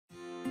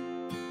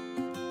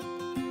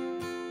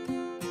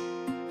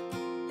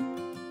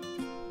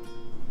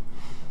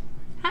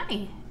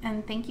Hi,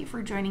 and thank you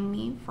for joining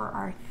me for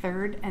our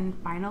third and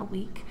final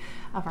week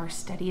of our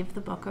study of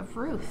the book of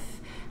Ruth.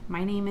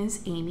 My name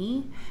is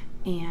Amy,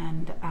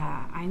 and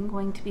I'm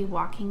going to be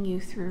walking you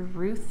through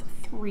Ruth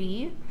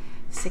 3,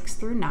 6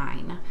 through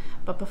 9.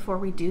 But before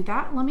we do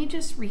that, let me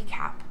just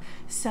recap.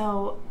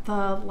 So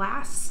the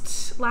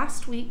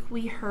last week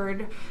we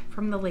heard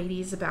from the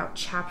ladies about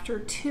chapter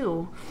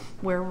 2,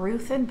 where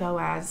Ruth and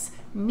Boaz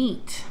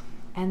meet.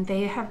 And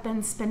they have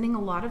been spending a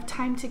lot of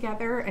time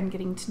together and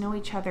getting to know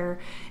each other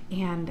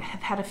and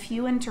have had a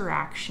few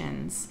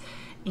interactions.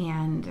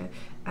 And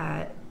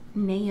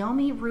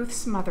Naomi,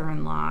 Ruth's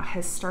mother-in-law,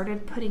 has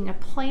started putting a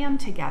plan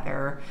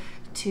together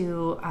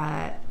to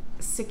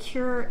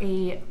secure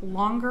a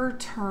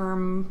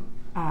longer-term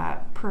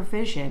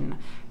provision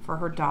for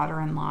her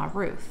daughter-in-law,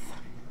 Ruth.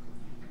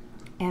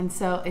 And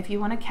so if you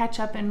want to catch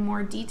up in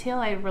more detail,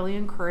 I really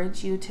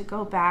encourage you to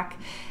go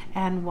back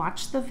and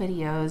watch the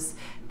videos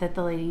that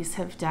the ladies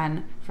have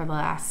done for the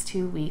last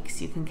 2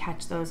 weeks. You can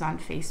catch those on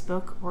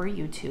Facebook or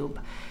YouTube.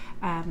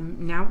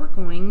 Now we're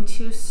going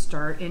to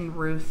start in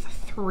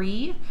Ruth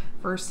 3,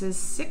 verses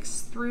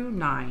 6 through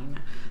 9.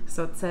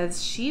 So it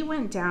says, "She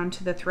went down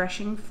to the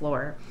threshing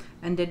floor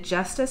and did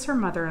just as her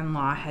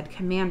mother-in-law had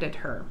commanded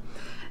her.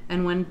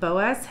 And when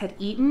Boaz had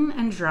eaten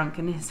and drunk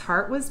and his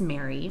heart was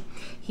merry,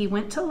 he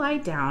went to lie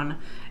down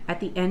at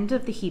the end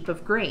of the heap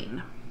of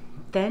grain.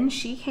 Then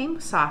she came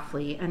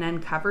softly and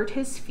uncovered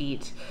his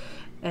feet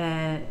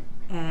and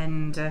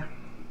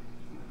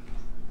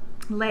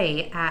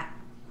lay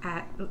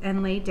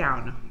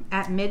down.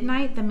 At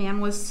midnight the man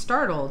was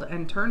startled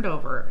and turned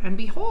over, and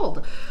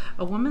behold,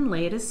 a woman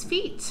lay at his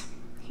feet.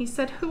 He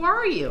said, 'Who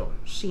are you?'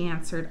 She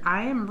answered,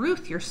 'I am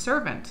Ruth, your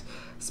servant.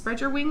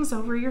 Spread your wings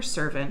over your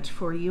servant,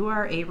 for you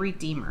are a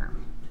redeemer.'"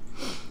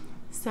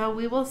 So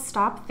we will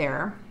stop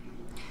there.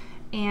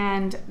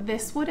 And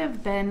this would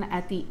have been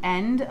at the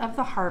end of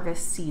the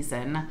harvest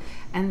season.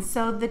 And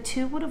so the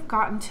two would have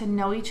gotten to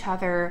know each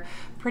other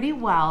pretty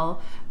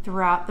well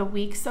throughout the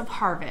weeks of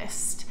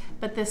harvest.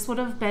 But this would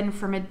have been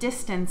from a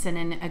distance and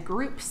in a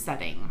group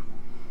setting.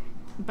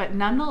 But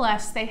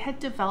nonetheless, they had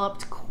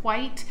developed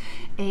quite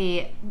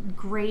a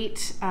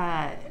great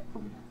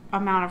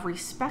amount of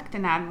respect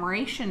and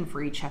admiration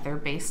for each other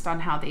based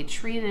on how they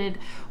treated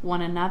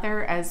one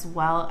another as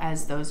well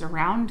as those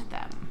around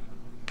them.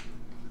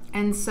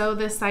 And so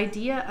this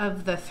idea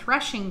of the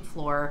threshing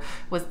floor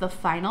was the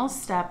final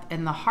step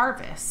in the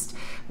harvest,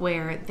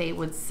 where they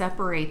would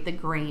separate the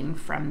grain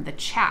from the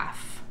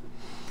chaff.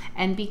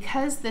 And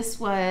because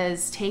this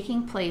was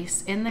taking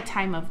place in the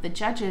time of the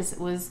judges, it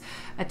was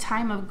a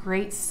time of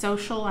great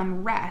social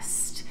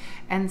unrest.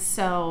 And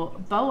so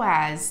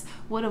Boaz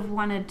would have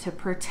wanted to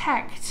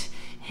protect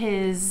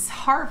his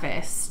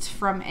harvest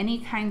from any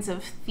kinds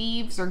of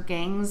thieves or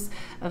gangs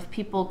of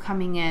people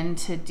coming in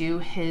to do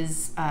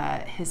his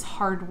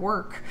hard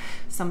work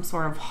some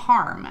sort of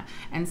harm.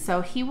 And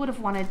so he would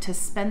have wanted to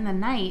spend the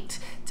night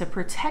to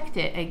protect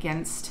it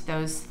against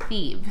those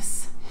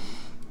thieves.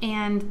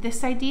 And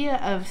this idea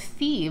of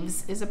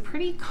thieves is a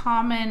pretty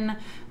common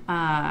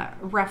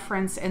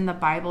reference in the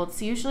Bible.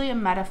 It's usually a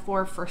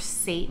metaphor for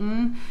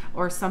Satan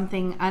or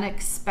something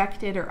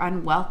unexpected or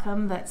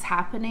unwelcome that's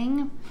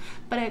happening.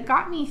 But it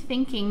got me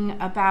thinking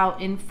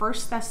about in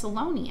 1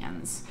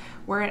 Thessalonians,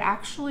 where it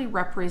actually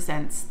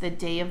represents the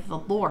day of the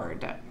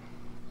Lord,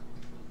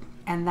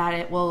 and that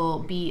it will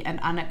be an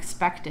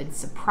unexpected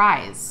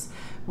surprise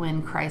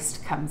when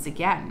Christ comes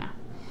again.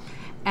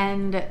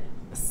 And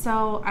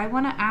so I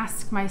want to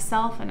ask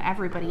myself and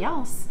everybody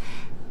else,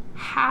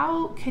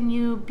 how can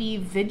you be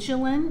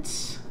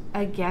vigilant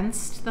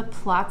against the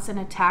plots and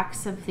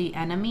attacks of the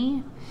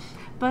enemy?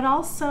 But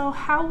also,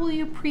 how will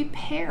you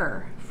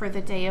prepare for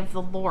the day of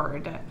the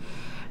Lord?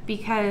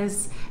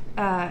 Because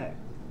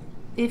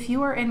if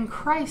you are in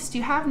Christ,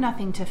 you have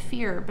nothing to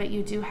fear, but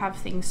you do have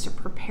things to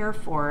prepare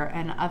for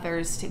and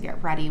others to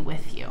get ready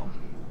with you.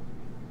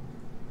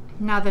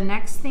 Now, the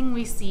next thing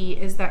we see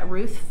is that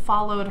Ruth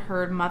followed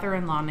her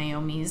mother-in-law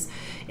Naomi's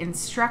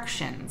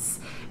instructions,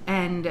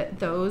 and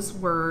those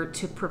were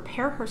to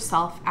prepare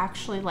herself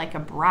actually like a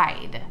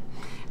bride.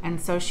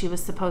 And so she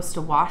was supposed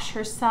to wash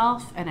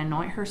herself and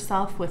anoint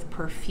herself with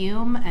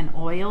perfume and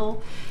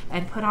oil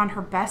and put on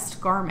her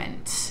best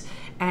garment.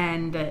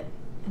 And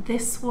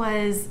this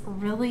was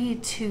really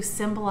to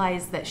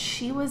symbolize that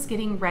she was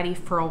getting ready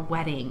for a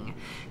wedding.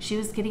 She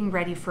was getting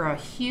ready for a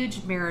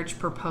huge marriage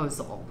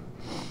proposal.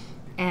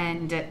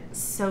 And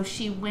so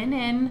she went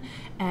in,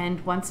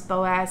 and once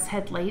Boaz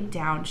had laid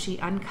down, she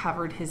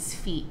uncovered his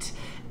feet.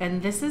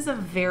 And this is a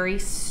very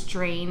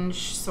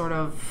strange sort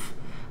of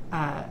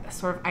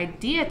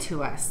idea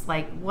to us.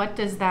 Like, what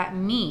does that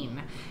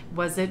mean?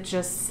 Was it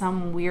just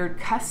some weird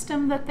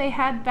custom that they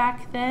had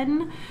back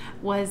then?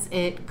 Was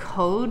it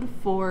code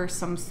for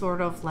some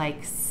sort of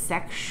like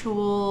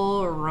sexual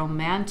or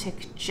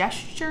romantic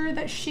gesture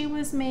that she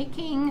was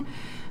making?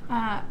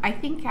 I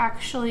think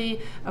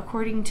actually,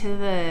 according to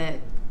the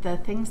the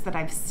things that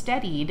I've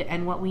studied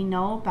and what we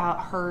know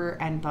about her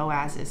and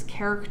Boaz's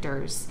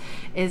characters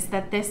is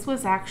that this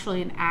was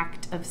actually an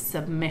act of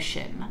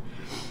submission,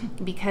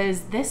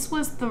 because this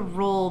was the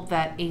role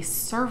that a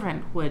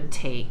servant would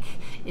take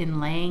in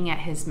laying at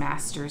his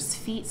master's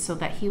feet so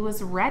that he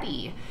was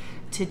ready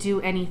to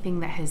do anything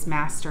that his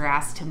master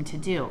asked him to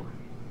do.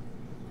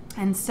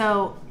 And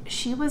so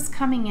she was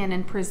coming in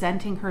and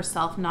presenting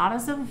herself not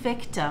as a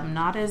victim,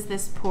 not as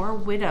this poor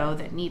widow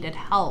that needed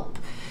help,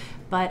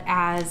 but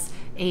as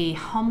a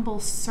humble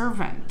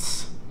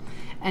servant.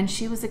 And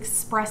she was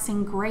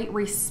expressing great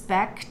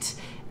respect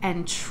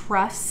and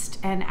trust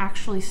and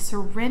actually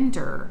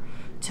surrender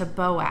to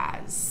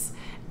Boaz.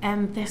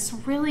 And this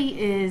really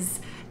is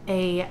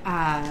a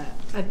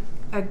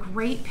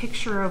great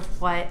picture of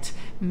what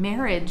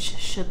marriage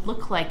should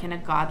look like in a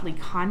godly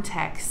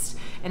context.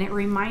 And it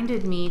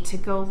reminded me to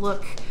go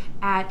look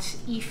at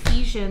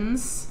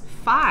Ephesians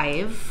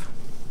 5.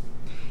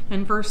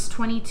 In verse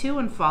 22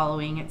 and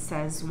following, it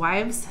says,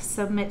 "Wives,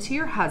 submit to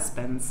your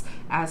husbands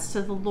as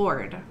to the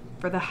Lord.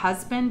 For the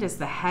husband is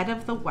the head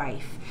of the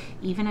wife,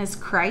 even as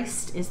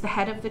Christ is the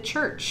head of the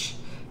church,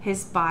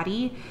 his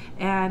body,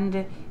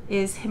 and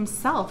is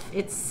himself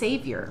its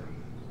Savior.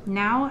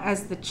 Now,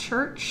 as the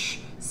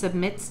church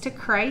submits to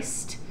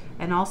Christ,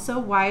 and also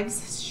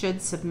wives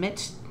should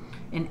submit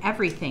in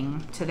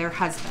everything to their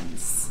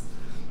husbands.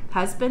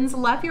 Husbands,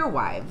 love your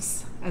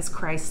wives, as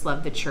Christ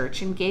loved the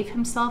church and gave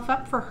himself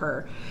up for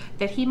her,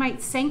 that he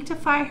might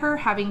sanctify her,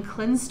 having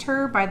cleansed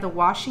her by the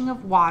washing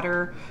of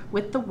water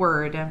with the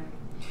word,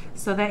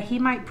 so that he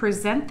might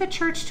present the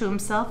church to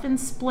himself in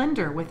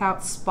splendor,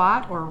 without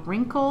spot or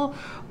wrinkle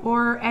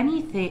or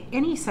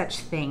any such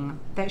thing,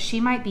 that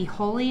she might be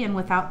holy and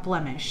without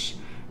blemish.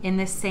 In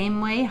the same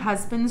way,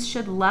 husbands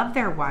should love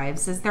their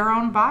wives as their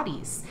own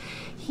bodies.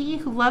 He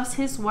who loves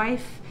his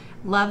wife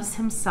loves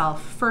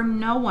himself, for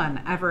no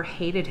one ever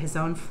hated his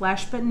own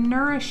flesh, but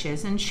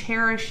nourishes and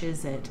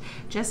cherishes it,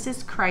 just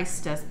as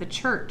Christ does the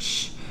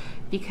church,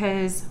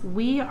 because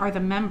we are the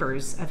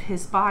members of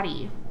his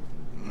body.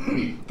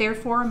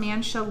 Therefore, a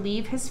man shall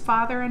leave his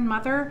father and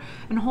mother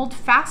and hold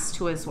fast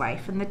to his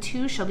wife, and the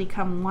two shall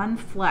become one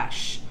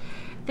flesh.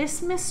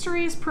 This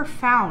mystery is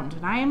profound,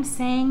 and I am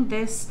saying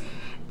this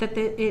that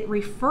it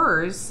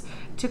refers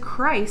to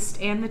Christ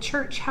and the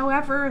church.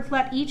 However,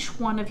 let each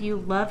one of you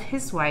love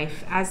his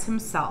wife as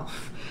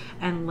himself,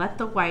 and let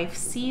the wife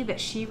see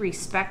that she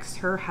respects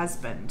her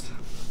husband."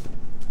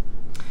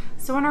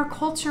 So in our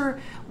culture,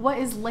 what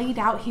is laid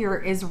out here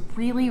is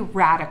really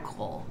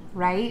radical,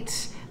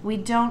 right? We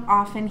don't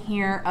often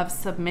hear of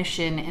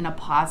submission in a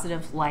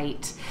positive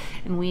light.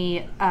 And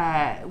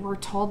we're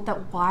told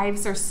that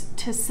wives are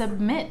to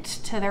submit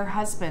to their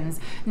husbands.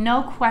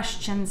 No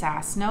questions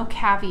asked, no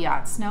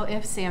caveats, no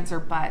ifs, ands, or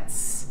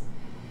buts.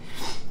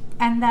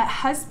 And that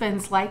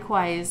husbands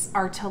likewise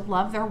are to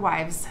love their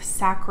wives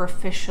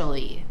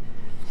sacrificially,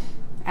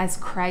 as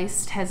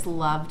Christ has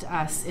loved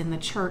us in the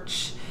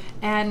church.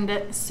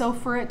 And so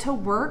for it to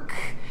work,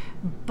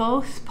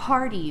 both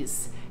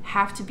parties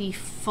have to be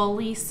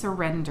fully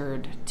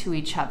surrendered to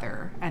each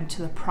other and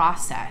to the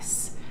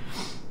process.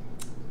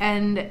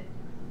 And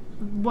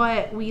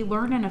what we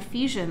learn in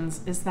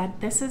Ephesians is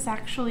that this is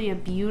actually a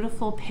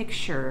beautiful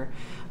picture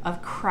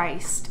of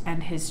Christ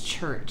and his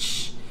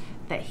church,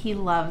 that he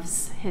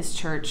loves his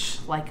church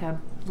like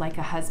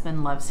a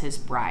husband loves his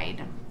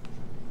bride.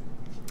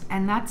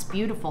 And that's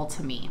beautiful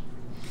to me.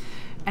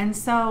 And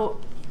so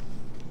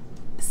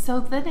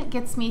then it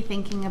gets me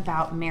thinking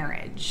about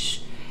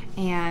marriage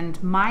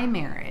and my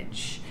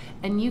marriage.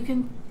 And you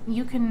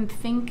can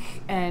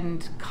think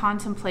and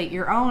contemplate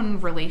your own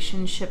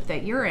relationship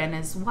that you're in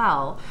as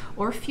well,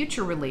 or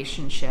future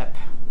relationship,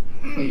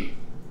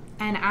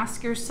 and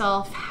ask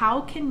yourself,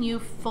 how can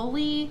you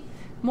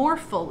more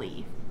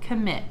fully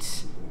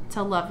commit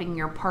to loving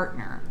your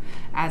partner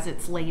as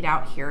it's laid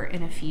out here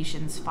in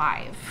Ephesians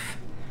 5.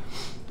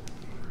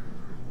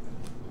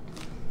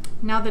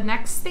 Now, the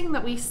next thing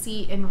that we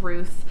see in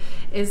Ruth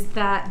is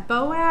that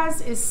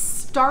Boaz is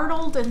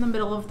startled in the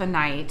middle of the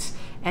night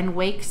and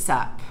wakes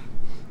up.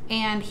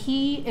 And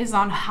he is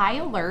on high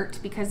alert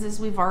because, as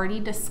we've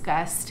already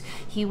discussed,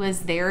 he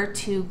was there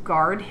to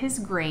guard his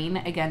grain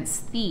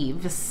against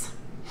thieves.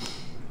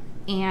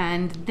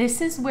 And this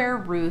is where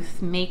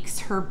Ruth makes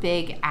her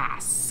big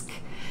ask.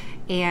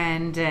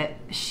 And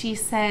she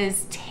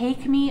says,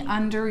 "Take me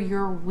under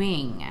your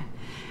wing."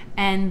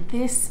 And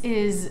this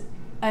is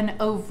an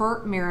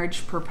overt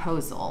marriage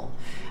proposal.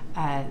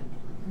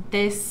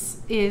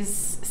 This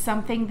is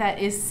something that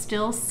is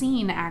still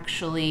seen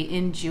actually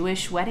in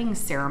Jewish wedding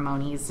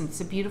ceremonies. And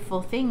it's a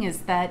beautiful thing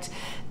is that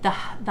the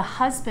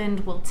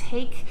husband will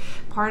take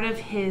part of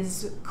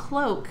his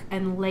cloak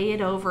and lay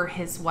it over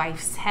his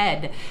wife's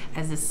head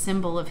as a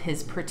symbol of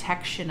his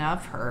protection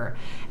of her.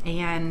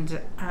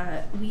 And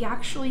we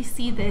actually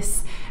see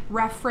this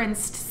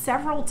referenced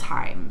several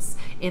times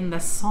in the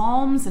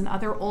Psalms and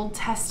other Old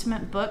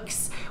Testament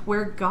books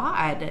where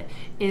God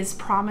is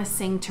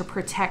promising to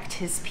protect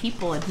his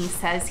people, and he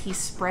says he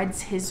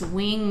spreads his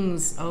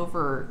wings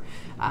over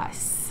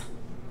us.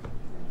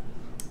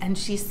 And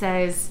she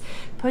says,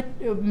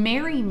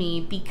 marry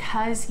me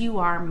because you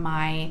are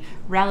my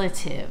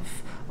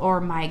relative, or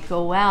my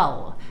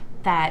goel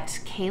that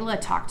Kayla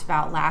talked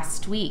about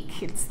last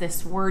week. It's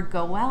this word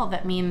goel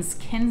that means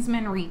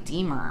kinsman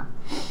redeemer.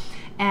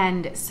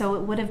 And so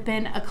it would have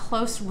been a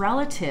close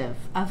relative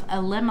of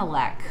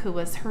Elimelech, who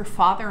was her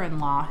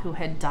father-in-law who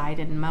had died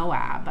in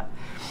Moab.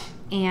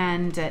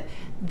 And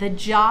the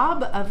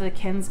job of the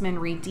kinsman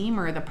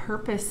redeemer, the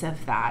purpose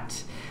of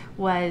that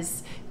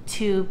was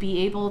to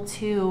be able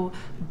to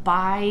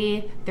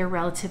buy their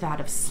relative out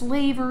of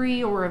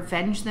slavery or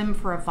avenge them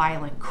for a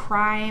violent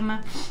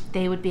crime.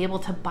 They would be able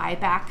to buy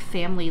back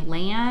family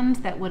land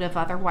that would have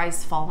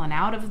otherwise fallen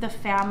out of the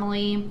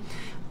family,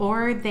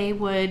 or they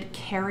would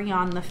carry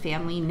on the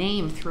family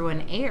name through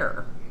an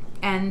heir.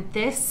 And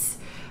this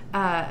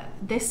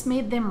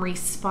made them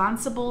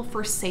responsible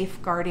for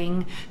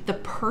safeguarding the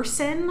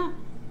person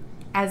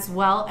as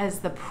well as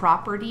the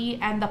property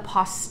and the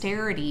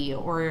posterity,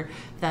 or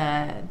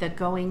the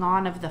going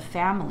on of the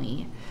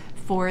family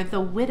for the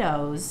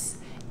widows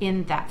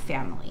in that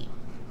family.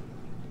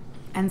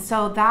 And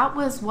so that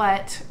was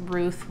what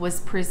Ruth was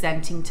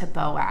presenting to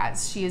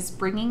Boaz. She is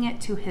bringing it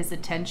to his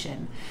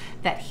attention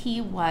that he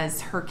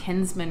was her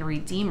kinsman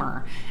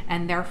redeemer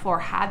and therefore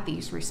had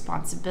these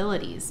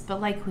responsibilities.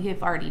 But like we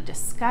have already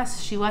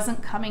discussed, she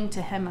wasn't coming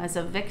to him as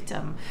a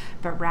victim,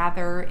 but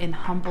rather in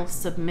humble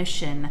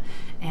submission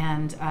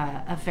and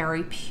a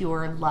very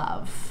pure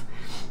love.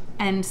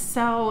 And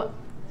so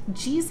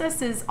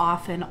Jesus is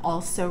often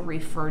also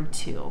referred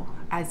to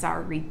as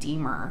our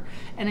Redeemer.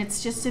 And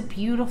it's just a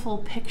beautiful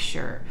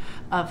picture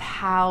of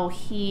how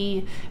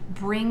he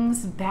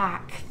brings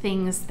back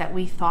things that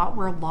we thought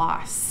were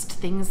lost,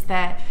 things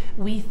that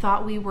we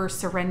thought we were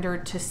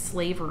surrendered to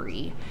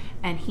slavery.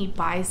 And he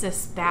buys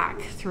us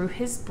back through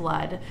his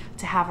blood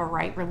to have a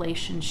right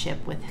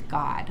relationship with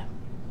God.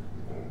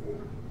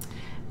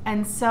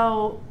 And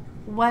so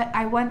what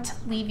I want to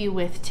leave you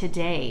with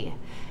today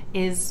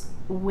is,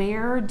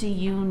 where do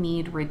you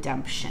need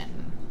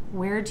redemption?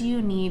 Where do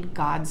you need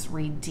God's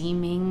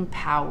redeeming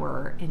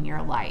power in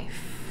your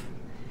life?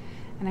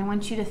 And I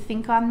want you to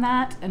think on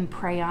that and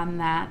pray on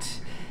that,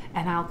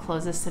 and I'll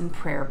close us in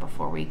prayer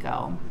before we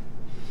go.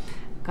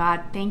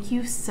 God, thank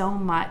you so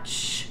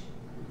much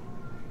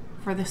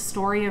for the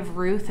story of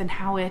Ruth and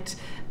how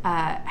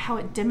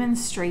it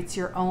demonstrates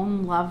your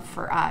own love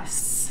for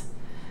us,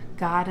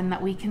 God, and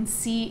that we can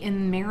see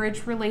in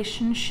marriage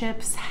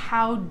relationships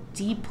how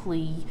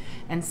deeply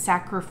and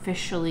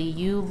sacrificially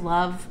you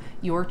love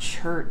your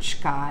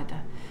church, God.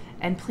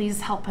 And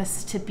please help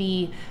us to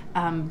be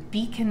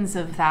beacons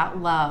of that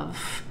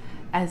love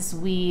as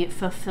we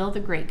fulfill the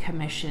Great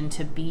Commission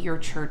to be your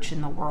church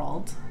in the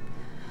world.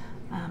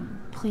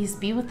 Please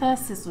be with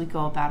us as we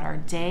go about our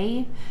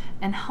day,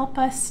 and help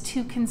us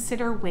to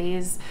consider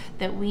ways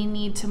that we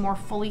need to more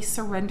fully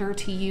surrender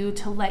to you,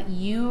 to let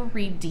you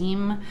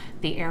redeem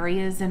the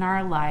areas in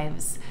our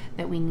lives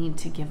that we need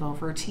to give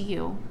over to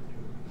you.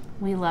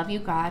 We love you,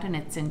 God, and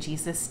it's in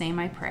Jesus' name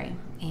I pray.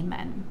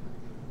 Amen.